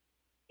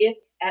if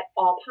at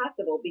all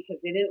possible, because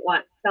they didn't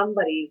want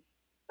somebody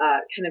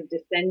kind of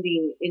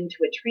descending into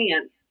a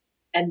trance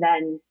and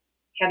then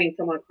having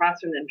someone across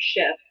from them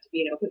shift,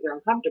 because they're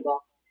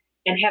uncomfortable,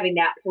 and having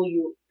that pull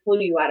you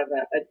out of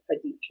a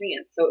deep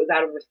trance. So it was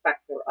out of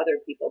respect for other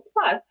people.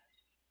 Plus,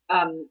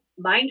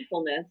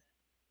 mindfulness,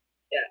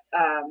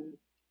 um,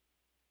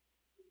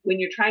 when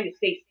you're trying to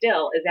stay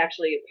still, is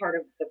actually a part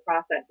of the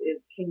process.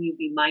 Is can you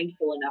be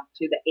mindful enough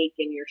to the ache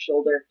in your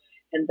shoulder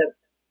and the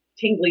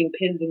tingling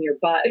pins in your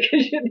butt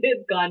because your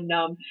head's gone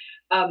numb,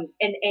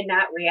 and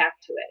not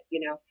react to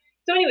it.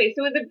 So anyway,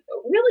 so it was a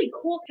really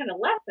cool kind of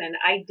lesson.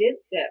 I did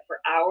sit for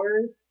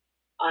hours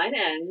on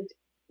end,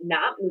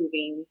 not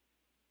moving,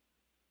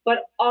 but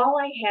all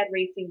I had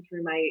racing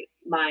through my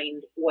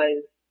mind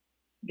was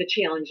the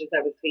challenges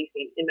I was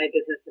facing in my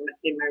business and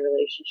in my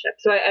relationship.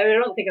 So I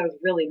don't think I was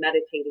really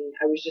meditating.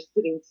 I was just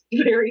sitting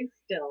very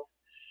still.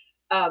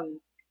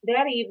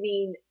 That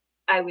evening,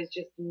 I was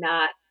just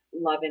not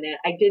loving it.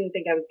 I didn't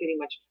think I was getting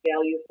much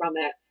value from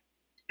it.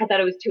 I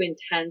thought it was too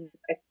intense.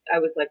 I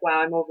was like,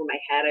 wow, I'm over my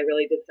head. I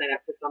really did sign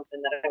up for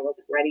something that I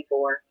wasn't ready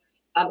for.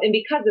 And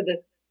because of this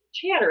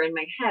chatter in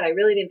my head, I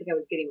really didn't think I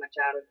was getting much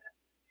out of it.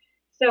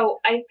 So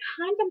I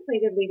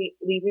contemplated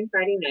leaving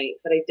Friday night,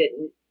 but I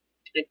didn't.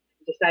 I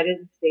decided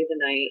to stay the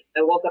night.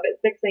 I woke up at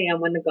 6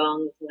 a.m. when the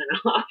gongs went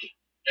off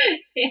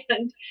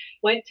and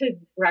went to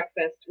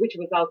breakfast, which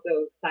was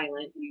also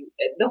silent.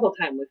 The whole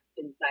time was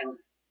in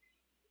silence.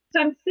 So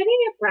I'm sitting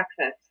at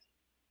breakfast,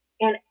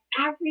 and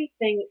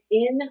everything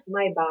in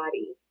my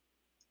body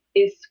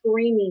is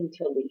screaming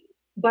to leave.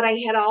 But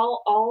I had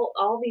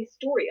all these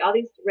all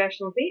these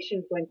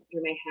rationalizations going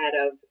through my head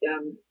of,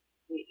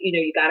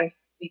 you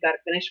gotta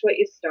finish what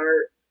you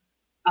start.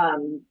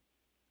 Um,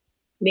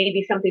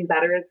 Maybe something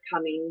better is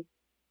coming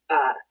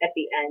at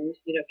the end.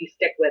 If you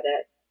stick with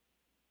it.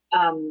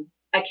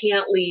 I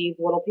can't leave.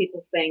 What'll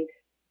people think?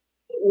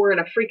 We're in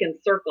a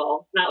freaking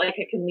circle. Not like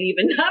I can leave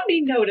and not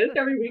be noticed.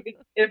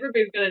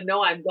 Everybody's going to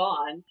know I'm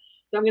gone.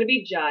 So I'm going to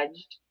be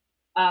judged.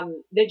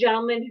 The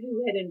gentleman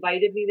who had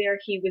invited me there,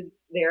 he was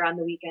there on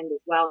the weekend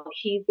as well.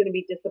 He's going to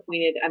be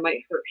disappointed. I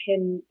might hurt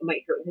him. I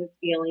might hurt his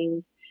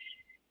feelings.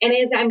 And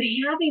as I'm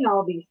having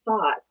all these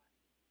thoughts,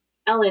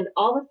 Ellen,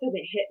 all of a sudden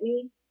it hit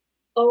me.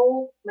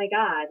 Oh my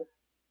God,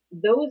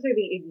 those are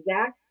the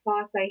exact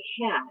thoughts I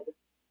had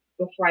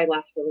before I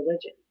left the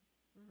religion.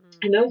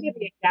 And those are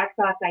the exact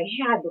thoughts I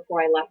had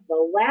before I left the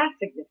last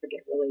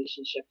significant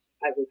relationship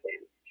I was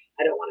in.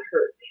 I don't want to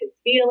hurt his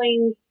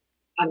feelings.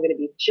 I'm going to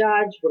be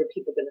judged. What are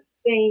people going to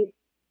think?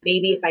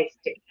 Maybe if I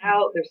stick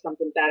out, there's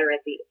something better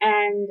at the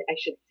end. I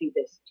should see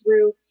this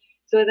through.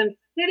 So as I'm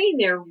sitting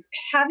there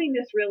having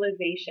this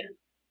realization,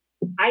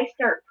 I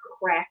start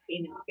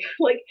cracking up.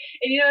 And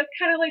it's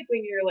kind of like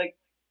when you're like,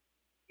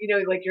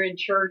 like you're in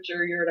church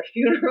or you're at a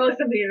funeral or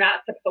something, you're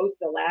not supposed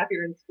to laugh,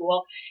 you're in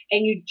school,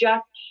 and you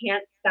just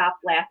can't stop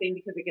laughing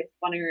because it gets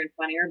funnier and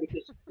funnier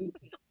because you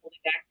can't hold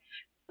it back.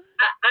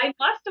 I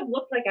must have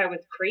looked like I was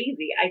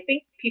crazy. I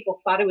think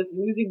people thought I was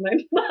losing my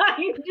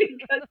mind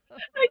because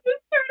I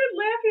just started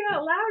laughing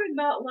out loud, and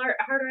the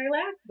harder I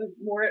laughed, the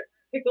more it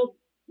tickled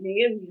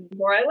me and the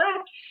more I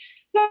laughed.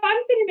 So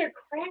I'm sitting there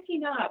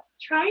cracking up,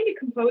 trying to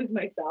compose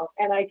myself,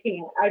 and I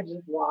can't. I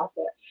just lost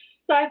it.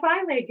 So I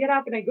finally get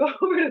up and I go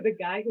over to the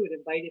guy who had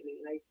invited me,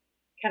 and I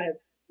kind of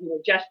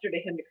gesture to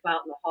him to come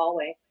out in the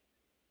hallway.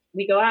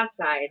 We go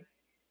outside,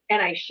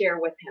 and I share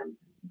with him.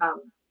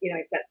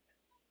 I said,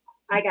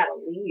 I gotta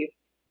leave.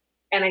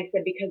 And I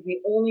said, because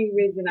the only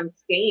reason I'm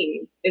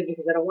staying is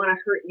because I don't want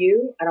to hurt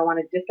you, I don't want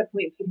to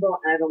disappoint people,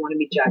 and I don't want to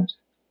be judged.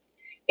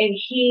 And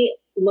he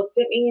looked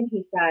at me and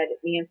he said,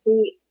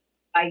 Nancy,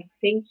 I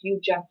think you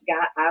just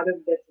got out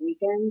of this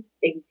weekend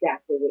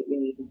exactly what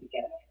you needed to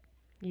get out.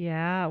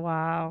 Yeah,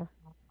 wow.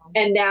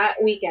 And that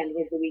weekend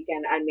was the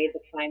weekend I made the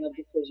final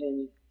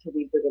decision to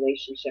leave the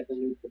relationship and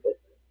leave the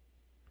business.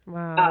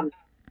 Wow.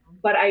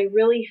 But I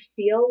really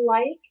feel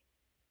like,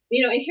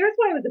 and here's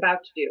what I was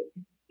about to do,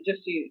 just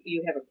so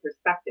you have a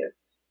perspective.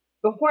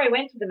 Before I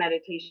went to the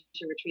meditation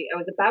retreat, I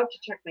was about to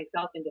check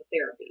myself into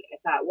therapy. I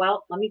thought,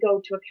 well, let me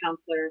go to a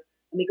counselor.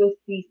 Let me go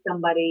see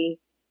somebody.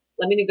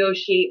 Let me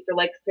negotiate for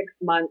like 6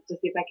 months to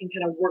see if I can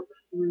kind of work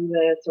through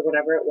this or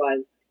whatever it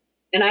was.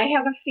 And I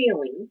have a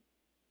feeling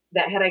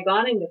that had I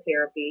gone into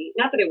therapy,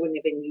 not that it wouldn't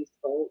have been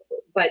useful,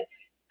 but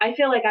I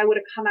feel like I would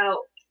have come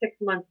out 6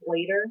 months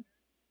later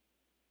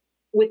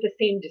with the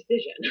same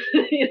decision,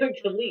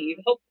 to leave,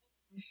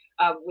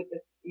 with the,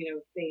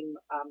 same,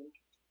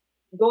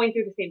 going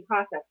through the same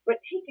process, but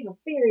taking a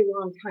very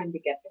long time to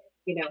get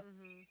there,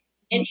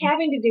 and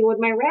having to deal with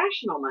my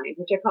rational mind,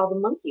 which I call the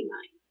monkey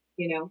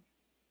mind,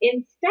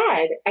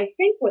 Instead, I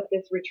think what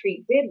this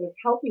retreat did was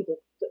help me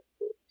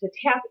to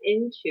tap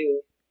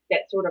into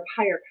that sort of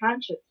higher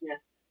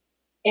consciousness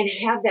and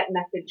have that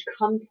message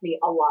come to me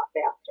a lot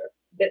faster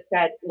that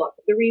said, look,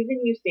 the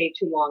reason you stay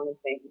too long in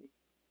things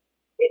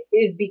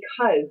is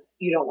because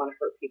you don't want to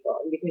hurt people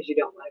and because you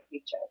don't want to be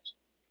judged.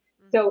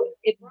 So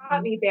it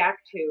brought me back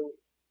to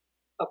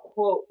a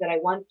quote that I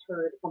once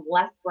heard from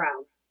Les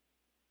Brown,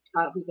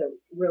 who's a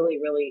really,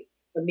 really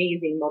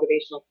amazing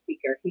motivational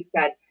speaker. He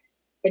said,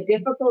 a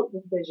difficult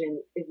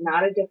decision is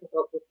not a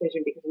difficult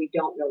decision because we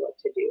don't know what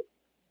to do.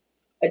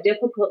 A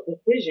difficult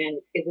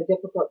decision is a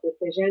difficult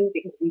decision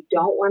because we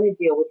don't want to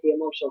deal with the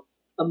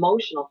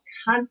emotional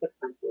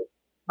consequences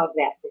of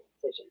that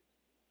decision.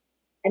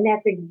 And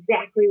that's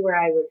exactly where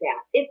I was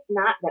at. It's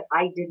not that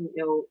I didn't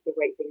know the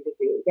right thing to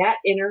do. That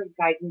inner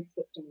guidance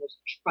system was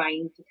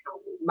trying to tell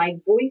me. My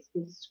voice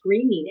was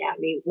screaming at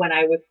me when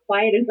I was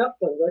quiet enough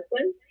to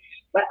listen,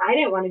 but I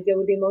didn't want to deal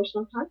with the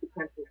emotional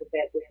consequences of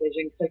that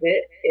decision because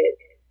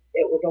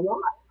it was a lot.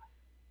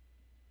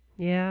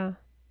 Yeah.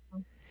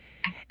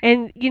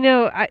 And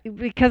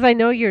because I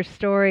know your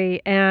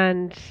story,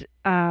 and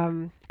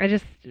I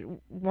just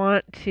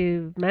want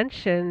to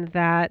mention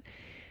that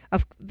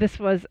this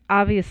was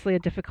obviously a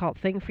difficult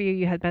thing for you.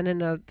 You had been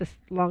in this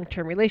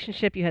long-term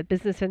relationship. You had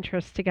business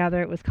interests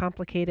together. It was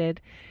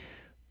complicated.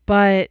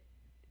 But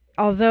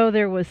although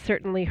there was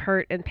certainly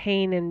hurt and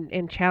pain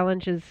and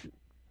challenges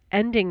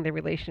ending the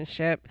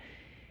relationship,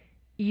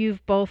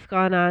 you've both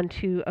gone on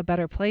to a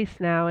better place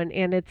now.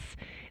 And it's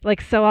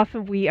like so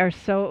often we are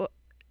so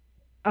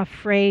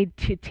afraid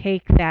to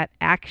take that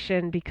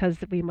action because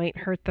we might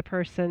hurt the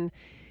person.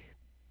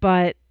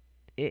 But,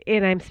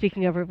 and I'm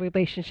speaking of a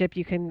relationship,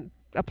 you can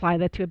apply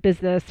that to a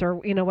business or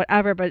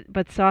whatever,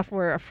 but so often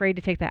we're afraid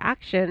to take the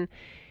action.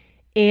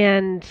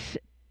 And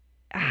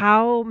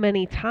how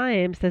many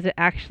times does it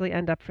actually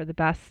end up for the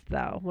best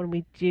though when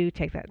we do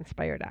take that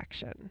inspired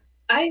action?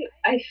 I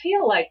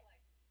feel like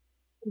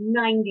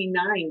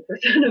 99%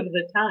 of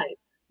the time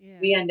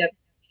we end up in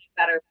a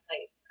better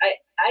place.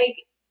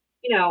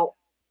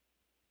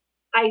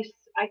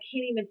 I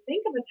can't even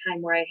think of a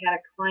time where I had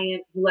a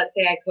client who, let's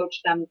say I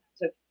coached them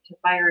to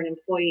fire an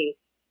employee,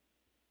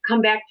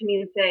 come back to me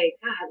and say,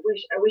 God,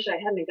 I wish I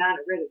hadn't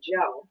gotten rid of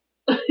Joe.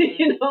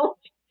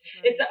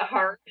 It's Right.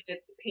 hard and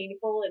it's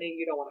painful and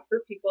you don't want to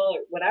hurt people or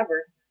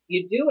whatever.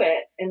 You do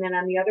it, and then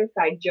on the other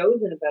side,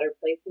 Joe's in a better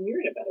place and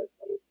you're in a better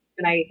place.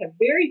 And I have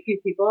very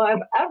few people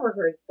I've ever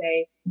heard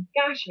say,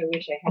 "Gosh, I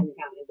wish I hadn't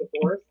gotten a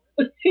divorce,"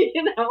 or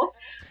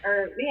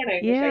 "Man,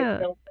 I wish I Yeah.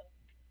 still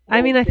I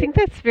still mean, I did." think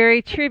that's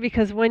very true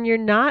because when you're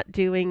not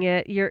doing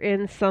it, you're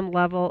in some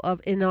level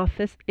of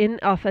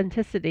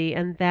inauthenticity,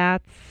 and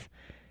that's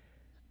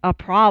a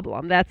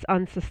problem. That's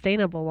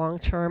unsustainable long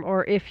term.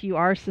 Or if you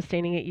are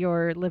sustaining it,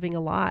 you're living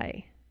a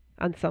lie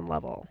on some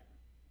level.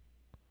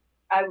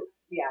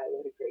 Yeah, I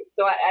would agree.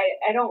 So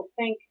I don't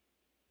think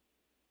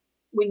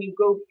when you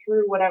go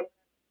through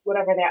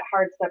whatever that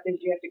hard stuff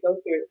is you have to go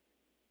through,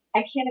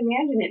 I can't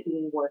imagine it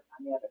being worse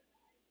on the other.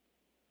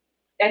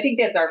 I think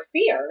that's our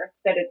fear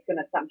that it's going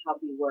to somehow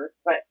be worse,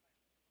 but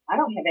I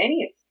don't have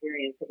any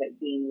experience of it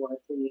being worse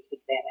when you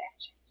take that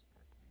action.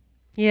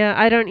 Yeah,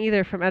 I don't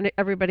either from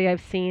everybody I've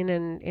seen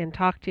and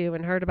talked to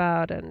and heard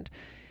about and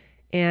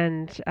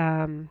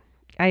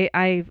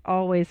I've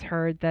always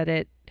heard that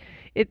it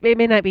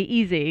may not be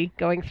easy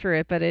going through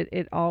it, but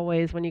it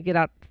always when you get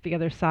out the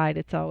other side,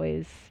 it's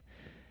always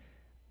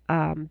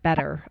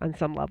better on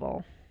some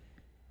level.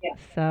 Yeah.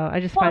 So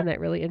I just Well, find that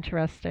really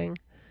interesting.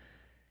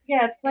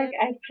 yeah, it's like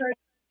I've heard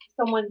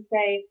someone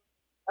say,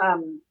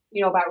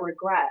 about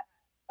regret.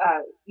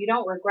 You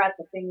don't regret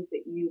the things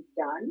that you've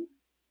done.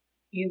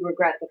 You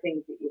regret the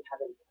things that you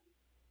haven't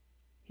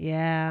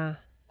Yeah, done.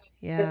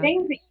 The yeah,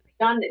 things that you've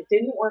done that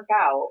didn't work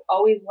out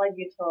always led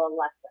you to a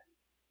lesson.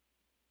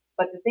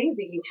 But the things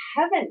that you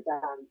haven't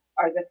done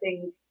are the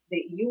things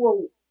that you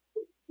will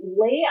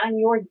lay on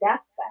your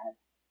deathbed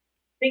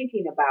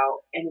thinking about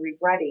and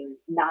regretting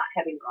not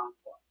having gone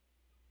for.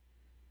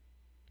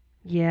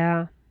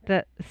 yeah.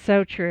 That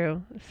so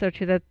true, so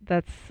true.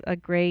 That's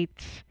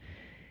great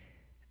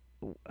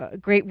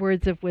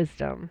words of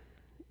wisdom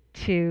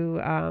to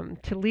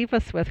leave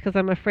us with because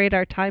I'm afraid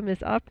our time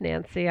is up,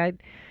 Nancy. I No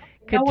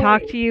could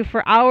talk worries. to you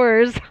for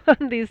hours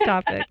on these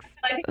topics.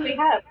 I think we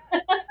have.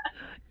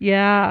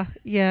 Yeah,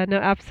 yeah, no,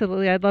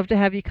 absolutely. I'd love to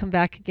have you come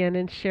back again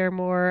and share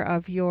more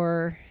of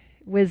your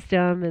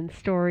wisdom and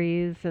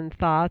stories and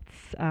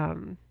thoughts.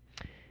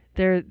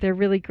 They're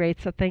really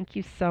great. So thank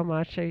you so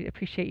much. I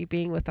appreciate you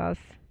being with us.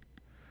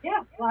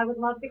 Yeah, well, I would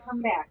love to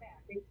come back.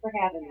 Thanks for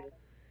having me.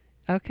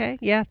 Okay,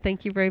 yeah,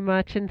 thank you very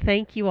much, and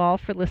thank you all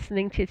for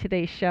listening to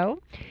today's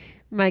show.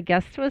 My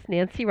guest was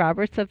Nancy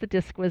Roberts of the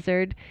Disc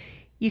Wizard.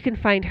 You can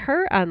find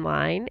her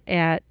online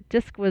at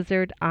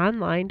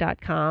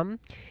discwizardonline.com.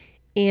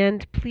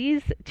 And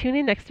please tune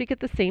in next week at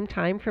the same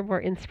time for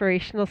more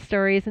inspirational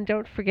stories. And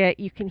don't forget,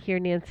 you can hear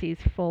Nancy's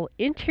full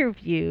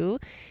interview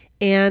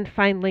and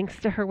find links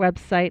to her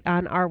website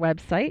on our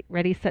website,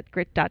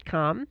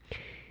 readysetgrit.com.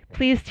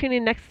 Please tune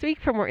in next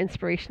week for more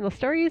inspirational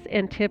stories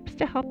and tips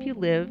to help you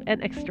live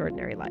an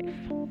extraordinary life.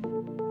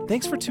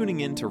 Thanks for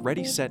tuning in to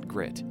Ready Set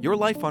Grit, Your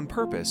Life on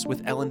Purpose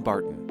with Ellen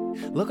Barton.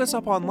 Look us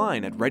up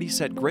online at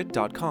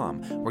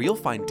readysetgrit.com, where you'll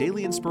find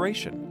daily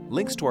inspiration,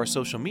 links to our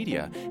social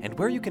media, and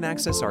where you can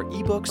access our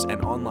ebooks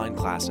and online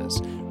classes.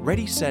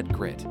 Ready Set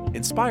Grit,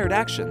 inspired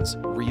actions,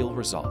 real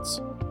results.